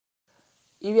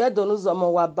Iwe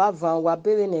donuzomo wa bavan wa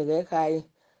bere ne kai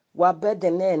wa bede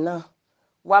ne na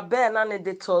wa be na ne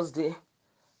de Thursday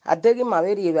adegi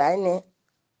maweri ba ne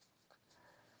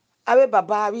abe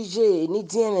baba abije ni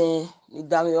diene ni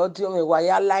dami audio me wa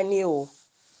ya line o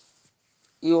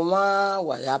ioma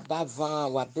wa ya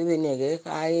bavan wa bere ne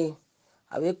kai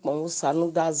abe pon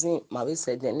sanu dazin mawe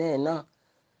se de ne na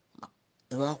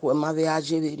ma ko ma be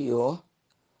aje beri o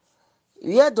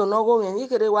iwe donogo me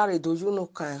kere wa re doju no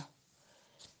kan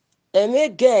eme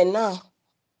ge na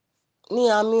ni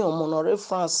ami omonore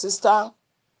France sister.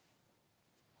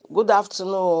 Good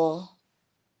afternoon.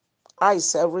 How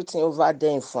is everything over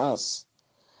there in France?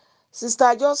 Sister,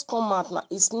 I just come out now.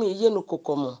 It's me,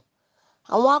 Iyenukokomon.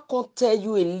 I want to tell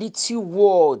you a little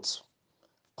word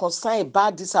concerning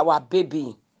about this our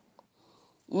baby.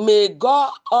 May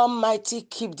God Almighty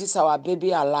keep this our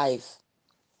baby alive.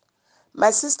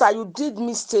 My sister, you did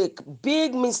mistake,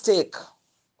 big mistake.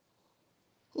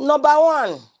 Number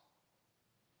one,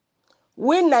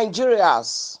 we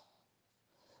Nigerians,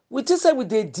 we just say we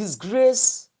dey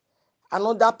disgrace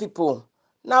another people.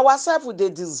 Now ourselves we dey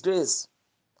disgrace.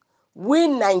 We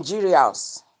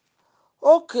Nigerians.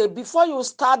 Okay, before you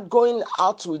start going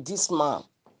out with this man,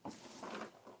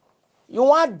 you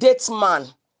want date man.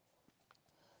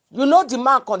 You know the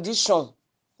man condition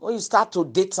when you start to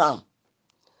date him.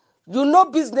 You know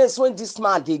business when this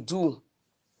man they do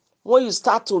when you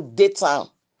start to date him.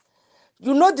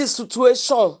 You know the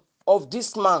situation of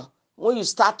this man when you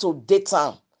start to date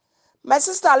him. My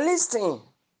sister, listen.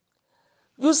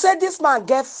 You say this man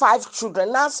get 5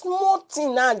 children. Now small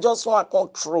thing now just want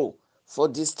control for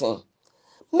this thing.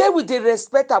 May we dey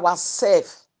respect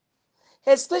ourselves,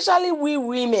 especially we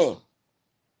women,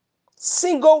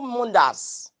 single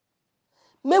mothers.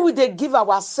 May we dey give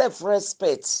ourselves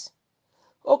respect.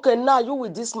 Okay, now you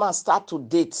with this man start to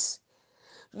date.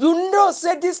 You know,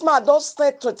 say this man don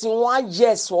spend 21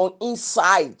 years on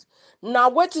inside. Now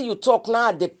wait till you talk now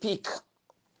at the peak.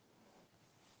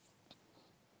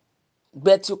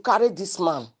 But you carry this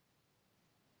man.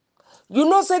 You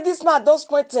know, say this man don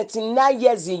spend 39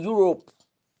 years in Europe.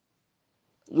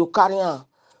 You carry him.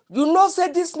 You know,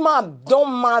 say this man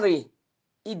don't marry.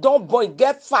 He don't born, he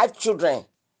get 5 children.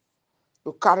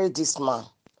 You carry this man.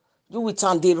 You with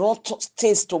him, they run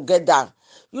things together.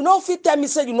 You know, if you tell me,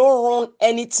 say you don't run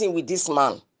anything with this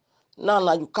man.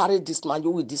 Now, you carry this man,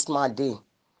 you with this man day.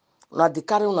 Now, they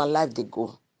carry on a life, they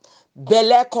go.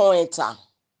 Belle con enter.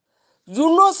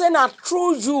 You know, say na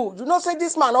true you. You know, say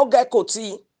this man don't get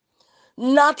koti.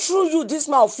 Na true you, this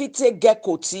man fit take get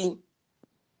koti.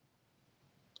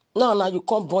 Now, you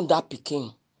can't born that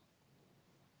pikin.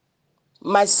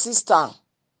 My sister,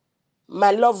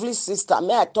 my lovely sister,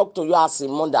 may I talk to you as a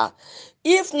mother?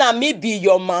 If na me be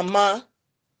your mama,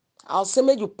 I'll say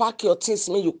may you pack your things,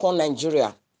 may you come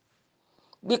Nigeria.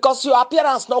 Because your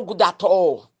appearance not good at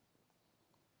all.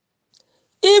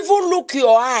 Even look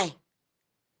your eye.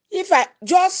 If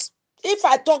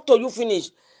I talk to you finish,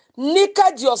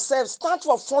 naked yourself, stand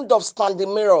for front of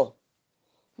standing mirror.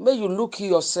 May you look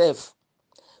yourself.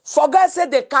 Forget say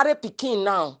they carry pikin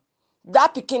now.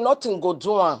 That pikin nothing go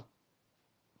do am.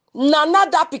 Now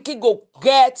that pikin go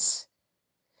get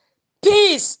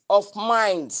peace of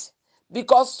mind.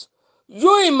 Because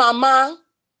you and mama,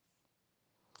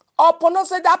 upon us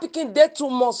say that pikin dey 2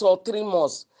 months or 3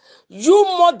 months. You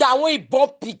more than when you born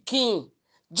pikin.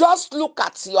 Just look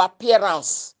at your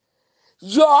appearance.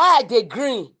 Your eye dey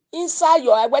green. Inside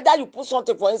your eye, whether you put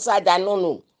something for inside, I don't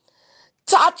know.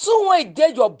 Tattoo when it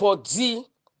dey your body.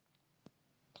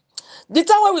 The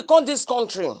time when we come this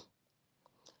country,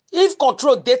 if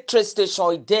control dey train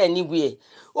station, it dey anywhere.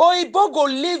 Oyibo go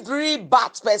leave real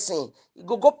bad person. You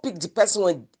go pick the person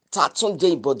with tattoo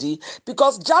dey body.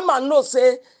 Because German know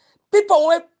say people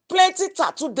with plenty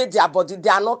tattoo dey their body, they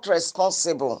are not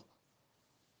responsible.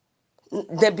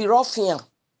 They be ruffian.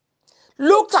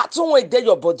 Look tattoo when dey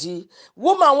your body.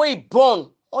 Woman when he born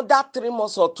under 3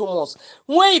 months or 2 months.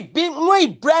 When he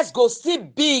breast go still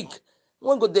big.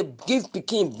 When go they give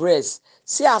pikin breast.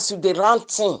 See as you dey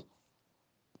ranting.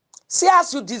 See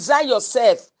as you design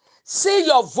yourself. See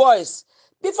your voice.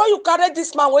 Before you carry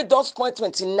this man wey don spend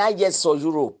 29 years for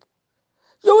Europe.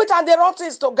 You with and they run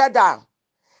things together.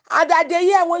 And that dey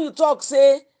hear when you talk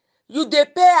say you dey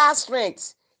pay house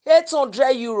rent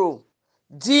 800 euro.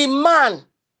 The man,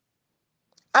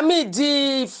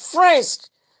 the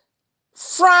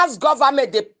France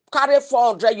government dey carry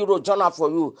 400 euro journal for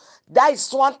you. That is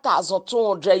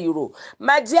 1,200 euro.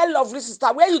 My dear lovely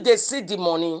sister, where you dey see the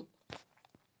money?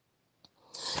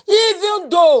 Even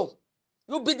though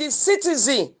you be the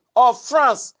citizen of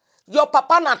France, your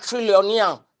papa na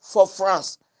trillionaire for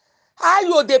France. How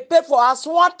you they pay for us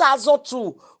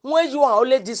 1,002 when you are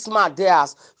only this man there?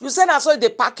 You say that's why they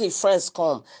pack his friends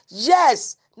come.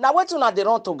 Yes. Now what you they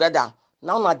run together.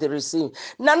 Now they receive.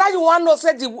 Now you want to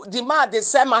say the man they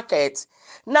sell market.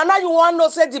 Now you want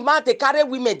to say the man they carry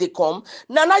women they come.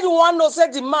 Now you want to say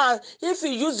the man if you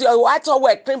use your white or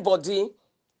wear clean body,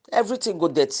 everything go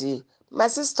dirty. My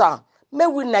sister, may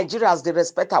we Nigerians they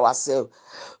respect ourselves.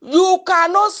 You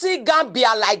cannot see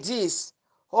Gambia like this,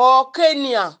 or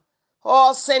Kenya,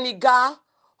 or Senegal,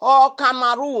 or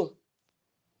Cameroon.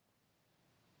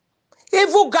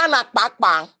 Even Ghana,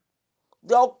 Papa,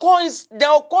 they'll call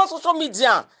social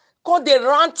media, call they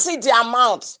ranting the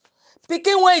amount.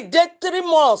 Picking when it 3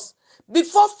 months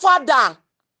before father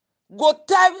go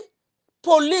tell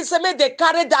police say make they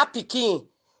carry that pikin.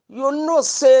 You know,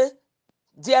 say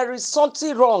there is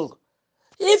something wrong.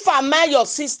 If I met your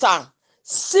sister,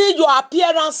 see your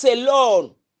appearance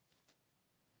alone.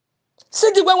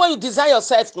 See the way when you design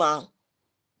yourself now.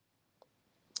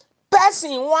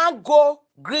 Person want go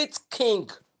great king.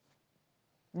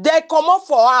 They come up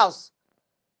for house.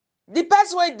 The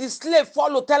person when the slave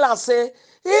follow tell and say,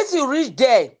 if you reach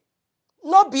there,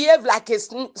 not behave like a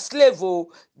slave.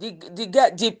 Oh,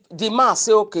 the man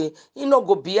say okay. He no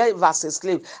go behave as a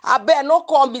slave. I better not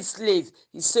call me slave.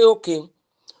 He say okay.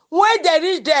 When they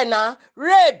reach there now,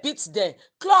 Ray beats them.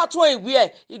 Cloth when he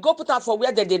wear, he go put am for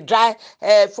where they dry,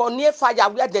 for near fire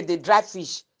where they dry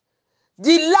fish.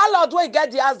 The landlord when he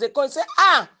get the house, they come say,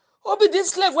 who be this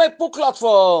slave when he put cloth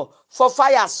for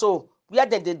fire so where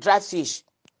they dry fish.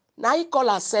 Now he call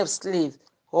herself slave.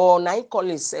 Or now he call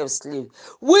himself slave.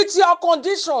 With your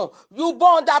condition, you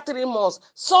born that 3 months,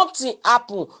 something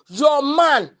happen. Your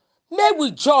man, may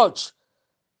we judge.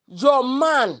 Your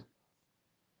man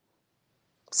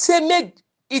say make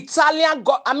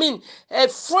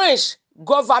French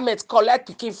government collect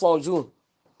pikin for you.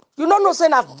 You don't know say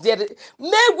na there.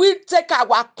 May we take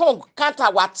our tongue, count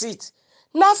our teeth.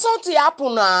 Now something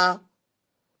happen now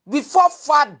before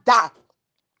father.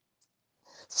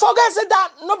 Forget say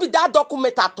that no be that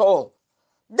document at all.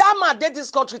 That man did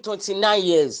this country 29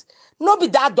 years. No be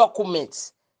that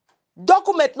document.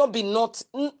 Document no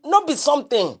be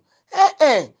something.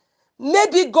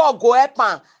 Maybe God go help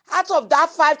am. Out of that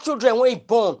 5 children when he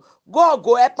born, God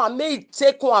go help am. May he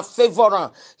take one favor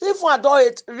am. If one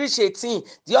don't reach 18,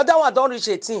 the other one don't reach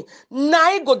 18.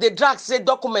 Now he go the drag say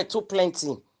document too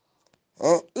plenty.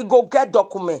 He go get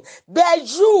document. But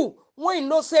you, when you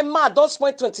know say man don't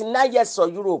spend 29 years for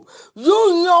Europe,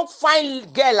 you young fine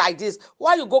girl like this,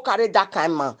 why you go carry that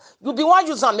kind man? You be one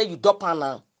user make you dump am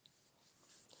now.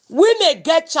 We may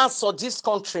get chance for this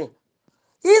country.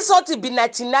 It's ought to be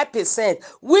 99%.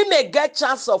 We may get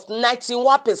chance of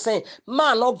 91%.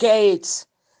 Man, not get it.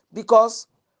 Because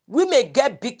we may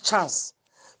get big chance.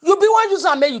 You be one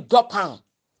user make you dump am.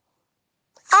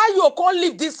 How you can't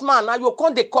leave this man and you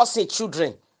can't dey cause him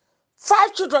children?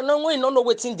 5 children no when you don't know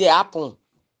wetin dey happen.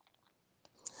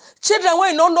 Children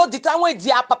when you don't know the time when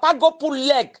their papa go pull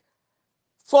leg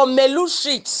for melu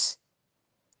street.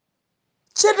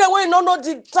 Children when you don't know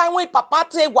the time when papa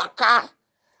take waka.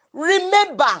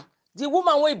 Remember, the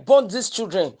woman when born these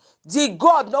children, the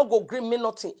God not go green me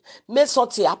nothing, make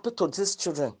something happen to these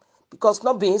children because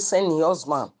not being sent his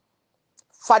husband,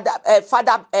 father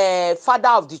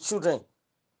of the children.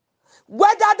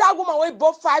 Whether that woman when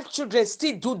born 5 children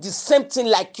still do the same thing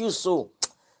like you so.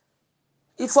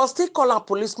 If I still call our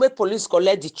police, make police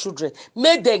collect the children,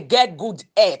 make them get good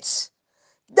health.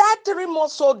 That 3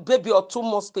 months old baby or 2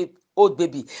 months old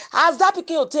baby, as that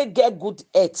pikin will take get good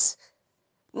health.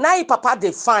 Now he papa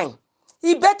dey fine.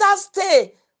 He better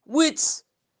stay with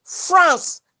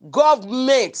France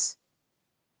government.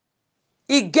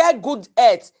 He get good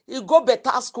health. He go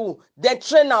better school. Then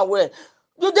train am well.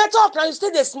 You dey talk now, you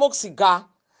still dey smoke cigar.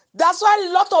 That's why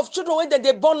a lot of children when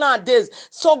they born nowadays,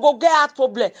 so go get heart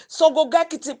problem, so go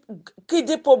get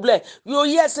kidney problem. You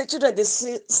hear say children they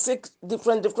sick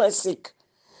different sick.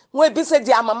 When be say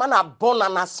their mama na born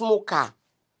and a smoker.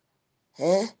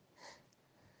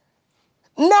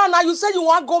 Now you say you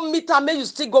want go meet am, make you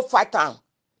still go fight am.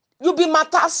 You be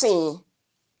matasing.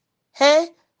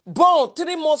 Born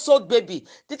 3 months old baby.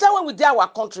 The time when we dey our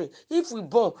country, if we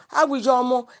born, how we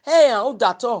jomo? How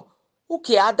that all?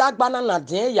 Okay, adag banana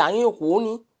den ya yin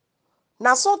okuni.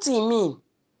 Na something mean.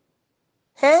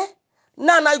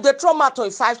 Now you dey trauma to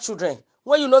 5 children.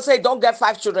 When you know say you don't get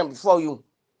 5 children before you.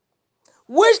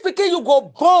 Which pikin you go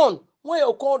born when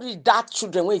you call reach that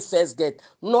children when you first get?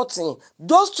 Nothing.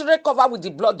 Those children covered with the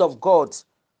blood of God.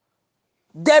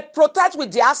 They protect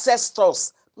with the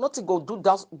ancestors. Nothing go do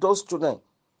those children.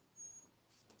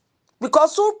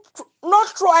 Because who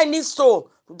not try any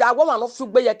so that woman no feel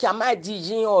be yeki am di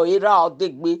yin or era or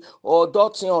degbe or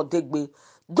dotin or degbe.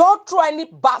 Don't throw any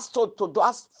bastard to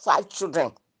those 5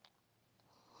 children.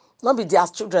 Not be their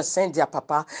children send their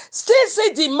papa. Still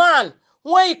see the man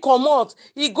when he come out,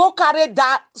 he go carry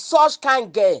that such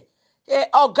kind girl.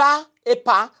 Oga,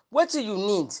 pa, what do you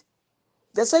need?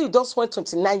 They say you just went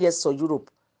 29 years to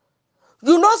Europe.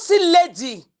 You not see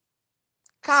lady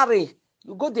carry.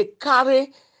 You go they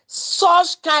carry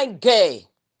such kind girl.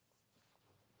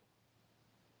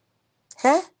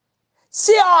 Eh?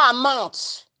 See our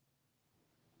amount.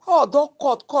 Oh, don't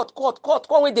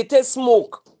cut when they take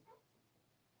smoke.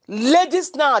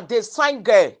 Ladies now, they sign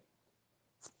girl.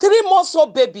 3 months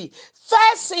old baby.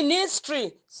 First in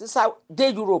history, since I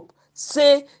did Europe,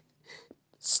 say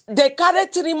they carry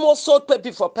 3 months old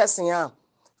baby for person. Yeah.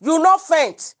 You not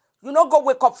faint. You not go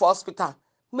wake up for hospital.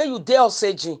 May you dey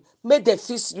oxygen. May they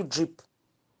fix you drip.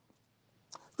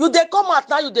 You they come out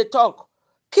now, you they talk.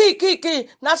 Key.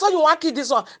 Now so you want kill this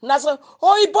one. Now so,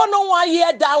 oh, you no one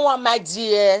hear that one, my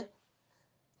dear.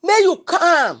 May you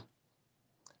calm.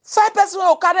 5 person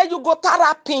will carry you go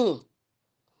therapy.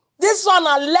 This one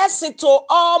a lesson to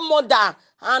all mother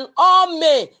and all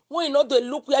men when you know they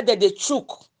look where they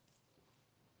chook.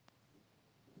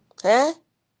 Eh?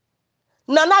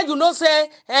 Now you know say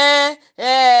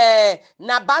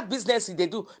na bad business they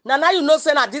do. Now you know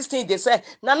say na this thing they say.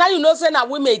 Now you know say na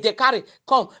women they carry.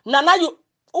 Come. Now you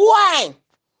why?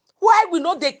 Why we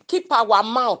know they keep our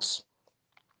mouth?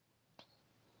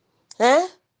 Eh?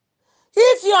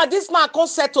 If you and this man come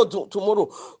settle tomorrow,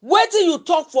 wait till you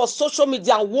talk for social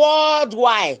media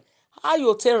worldwide. How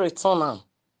you take return am?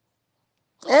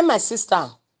 Eh, my sister?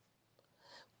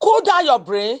 Cool down your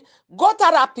brain, go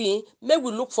therapy, make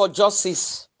we look for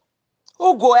justice.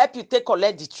 Who go help you take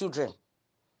collect the children?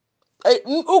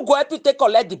 Who go help you take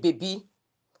collect the baby?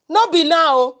 Not be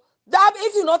now. That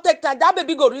if you not take time, that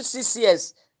baby go reach 6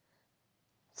 years.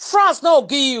 France no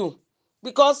give you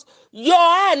because your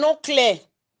eye not clear.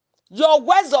 Your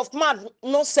words of mouth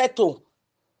no settle.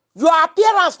 Your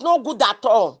appearance no good at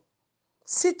all.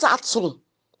 Sit at home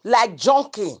like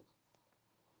junkie.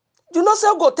 You know, say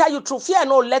go tell you truth. Fear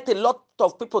no let a lot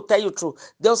of people tell you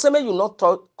truth. They'll say, may you not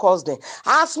cause them.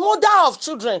 As mother of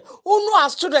children, who know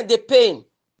as children they pain.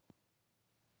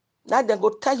 Now they go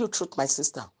tell you truth, my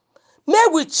sister. May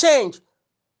we change.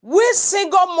 We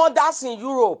single mothers in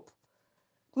Europe.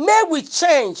 May we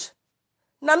change.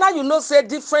 Now you know, say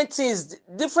different things,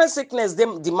 different sickness they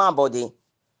demand body.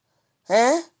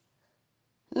 Eh?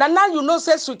 Now you know,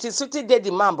 say sweetie they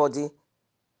demand body.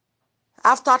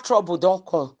 After trouble don't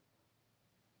come.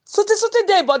 Sweetie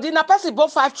day body, na person born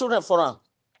 5 children for him.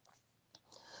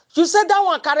 You said that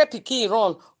one carry pikin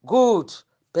run. Good.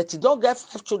 But you don't get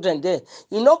 5 children there.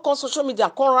 You know, on social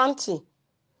media, come ranting.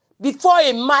 Before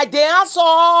a man, they answer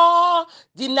all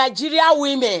the Nigerian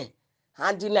women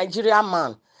and the Nigerian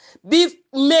man.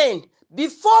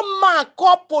 Before man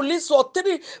call police for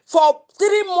 3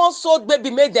 months old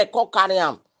baby, may they call carry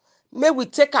him. May we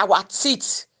take our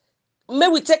teeth. May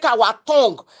we take our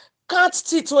tongue. Can't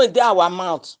teeth when they our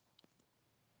mouth.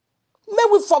 May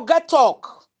we forget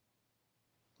talk.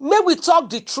 May we talk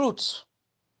the truth.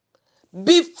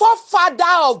 Before father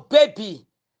of baby,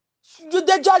 you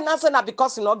dey judge now say na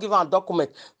because you not give am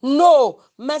document. No,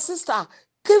 my sister,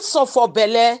 keep some for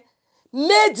belle.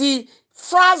 May the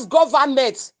France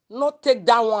government not take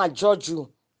that one and judge you.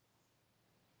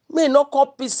 May not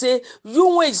copy say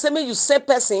you when you say me you send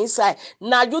person inside.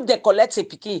 Now you dey collect a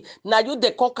pikin. Now you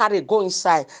dey come carry go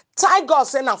inside. Thank God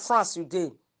say na France you dey.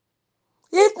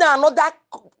 If na another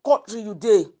country you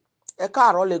dey,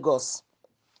 Eka or Lagos.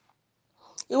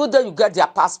 Even though you get their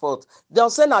passport, they'll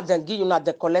say now then give you now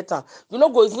the collector. You no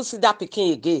go even see that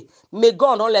pikin again. May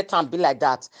God not let them be like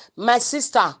that. My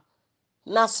sister,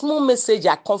 now small message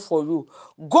I come for you.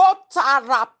 Go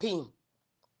therapy.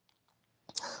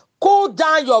 Cool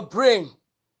down your brain.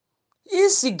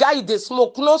 If cigar you dey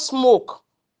smoke, no smoke.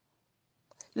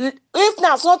 If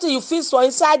now something you feel so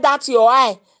inside that your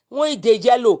eye, when it dey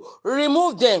yellow,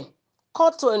 remove them.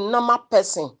 Cut to a normal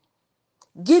person.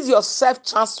 Give yourself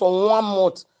chance for 1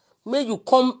 month. May you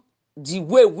come the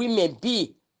way women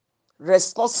be,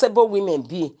 responsible women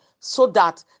be, so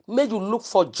that may you look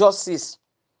for justice.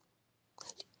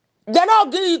 They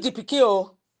not give you the pikin.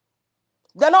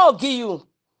 They not give you.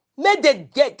 May they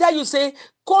tell you say,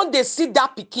 can't they see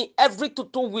that pikin every 2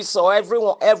 weeks or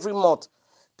every month?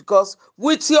 Because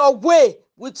with your way,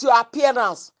 with your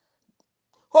appearance,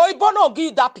 Oyibo not give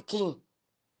you that pikin.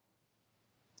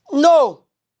 No.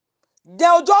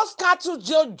 They'll just catch you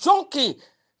junkie.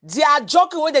 They are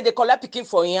junkie when they collect pikin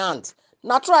for your hand.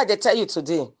 Now try they tell you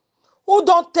today. Who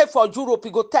don't take for Europe,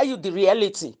 he go tell you the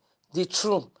reality. the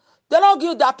truth. They don't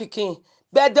give you that picking,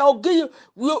 but they'll give you,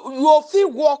 you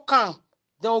feel welcome.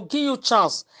 They'll give you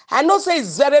chance. I know say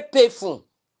it's very painful.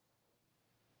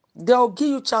 They'll give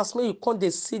you chance when you come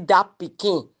to see that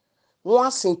picking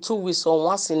once in 2 weeks or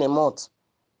once in a month.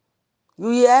 You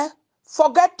hear?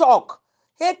 Forget talk.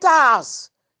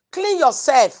 Haters. Clean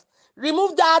yourself.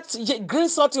 Remove that green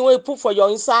something when you put for your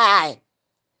inside eye.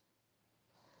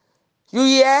 You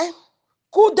hear?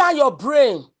 Cool down your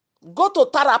brain. Go to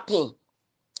therapy.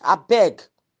 I beg.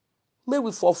 May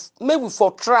we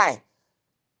for try.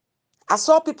 I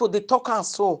saw people they talk and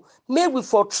so. May we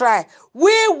for try.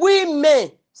 We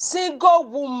women, single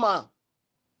woman.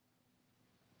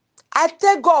 I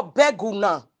tell God beg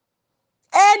una.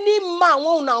 Any man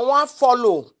who una want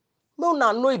follow, may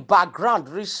una know a background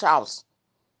reach house.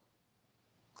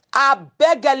 I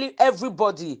beg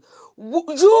everybody.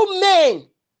 You men,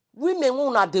 women who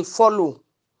una they follow.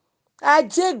 I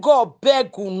tell God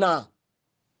beg una.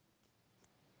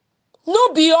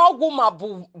 No be all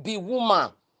woman be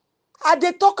woman. I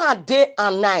dey talk am day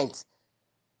and night.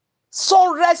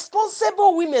 So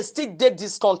responsible women still dey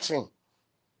this country.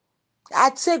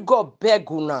 I say God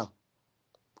beg una.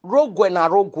 Rogwe na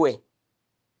rogwe.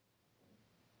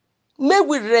 May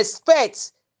we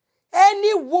respect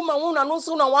any woman who una know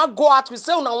say una wan go out, we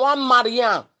say una wan marry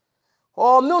am.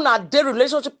 Or may una dey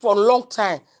relationship for a long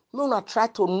time. May una try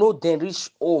to know dem reach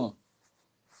home.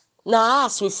 Na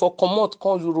as we for comot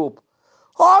come Europe.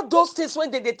 All those things when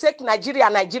they take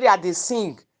Nigeria they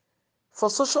sing for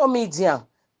social media,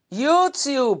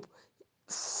 YouTube,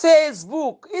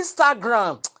 Facebook,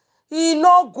 Instagram. E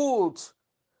no good.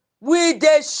 We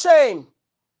dey shame.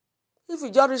 If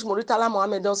you just reach Muritala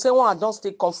Mohammed, they'll say one don't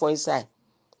still come for inside.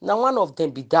 Now one of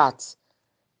them be that.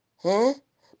 Eh?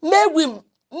 May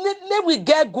we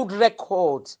get good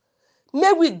record.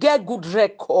 May we get good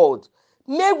record.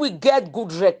 May we get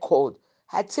good record.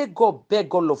 I take God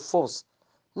beg all of us.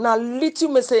 Now little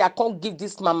me say I can't give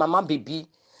this my mama baby.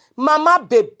 Mama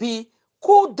baby,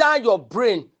 cool down your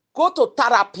brain. Go to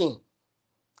therapy.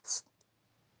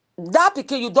 That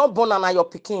pikin you don't born and your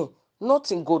pikin.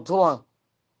 Nothing go do am.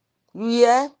 You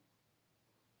hear?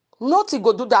 Nothing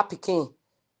go do that pikin.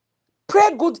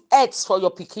 Pray good health for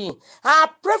your pikin. And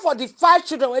pray for the 5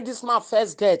 children where this man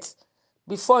first gets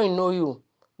before he know you.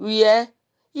 You hear?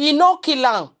 He no kill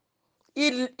am.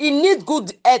 He need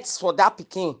good health for that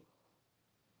pikin.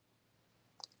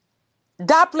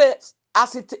 That place,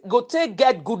 as it go take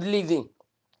get good living.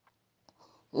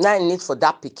 Now he need for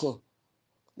that pikin.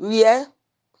 You hear?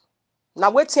 Now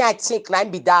wetin I think na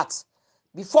be that.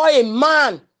 Before a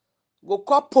man go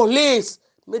call police,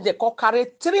 make they call carry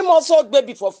 3 months old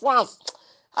baby for France.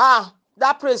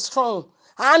 That place strong.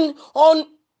 And on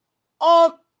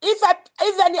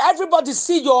if everybody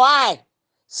see your eye,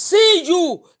 see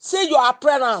your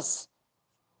appearance.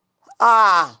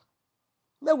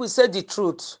 May we say the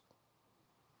truth.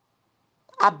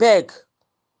 I beg,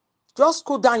 just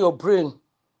cool down your brain.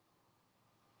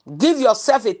 Give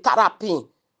yourself a therapy,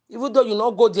 even though you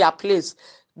not go their place.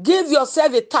 Give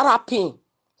yourself a therapy.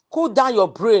 Cool down your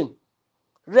brain.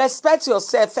 Respect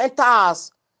yourself. Enter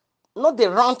house. Not the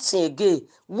ranting again.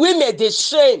 Women, they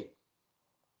shame.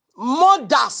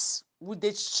 Mothers with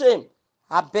the shame.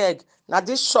 I beg. Now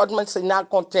this short message now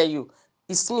can tell you.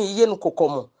 It's me,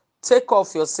 Iyenukokomon. Take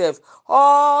off yourself.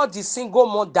 All the single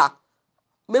mother.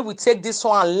 May we take this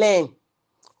one and learn.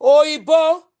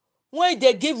 Oyibo, when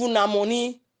they give una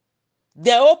money,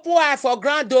 they open eye for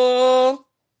ground.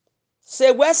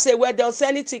 Say where they'll say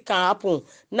anything can happen.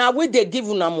 Now we they give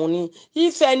una money.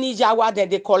 If any jawa then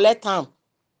they collect them.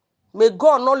 May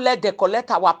God not let they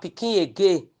collect our pikin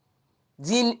again.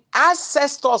 The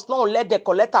ancestors not let they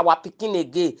collect our pikin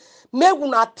again. May we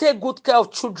not take good care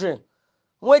of children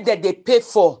when they pay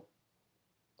for.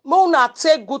 May we not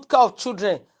take good care of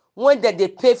children when they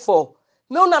pay for.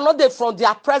 May we not they from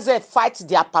their present fight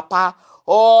their papa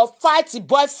or fight the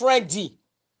boyfriend.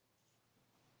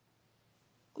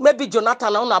 Maybe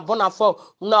Jonathan una born for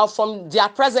now from their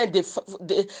present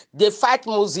they fight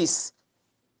Moses.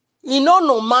 You know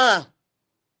no man.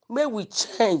 May we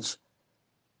change.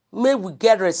 May we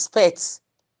get respect.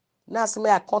 Now say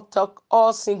I can't talk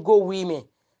all single women.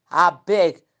 I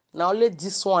beg. Now let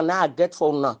this one now I get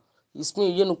for now. It's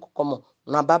me, Iyenukokomon.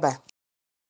 Now bye bye.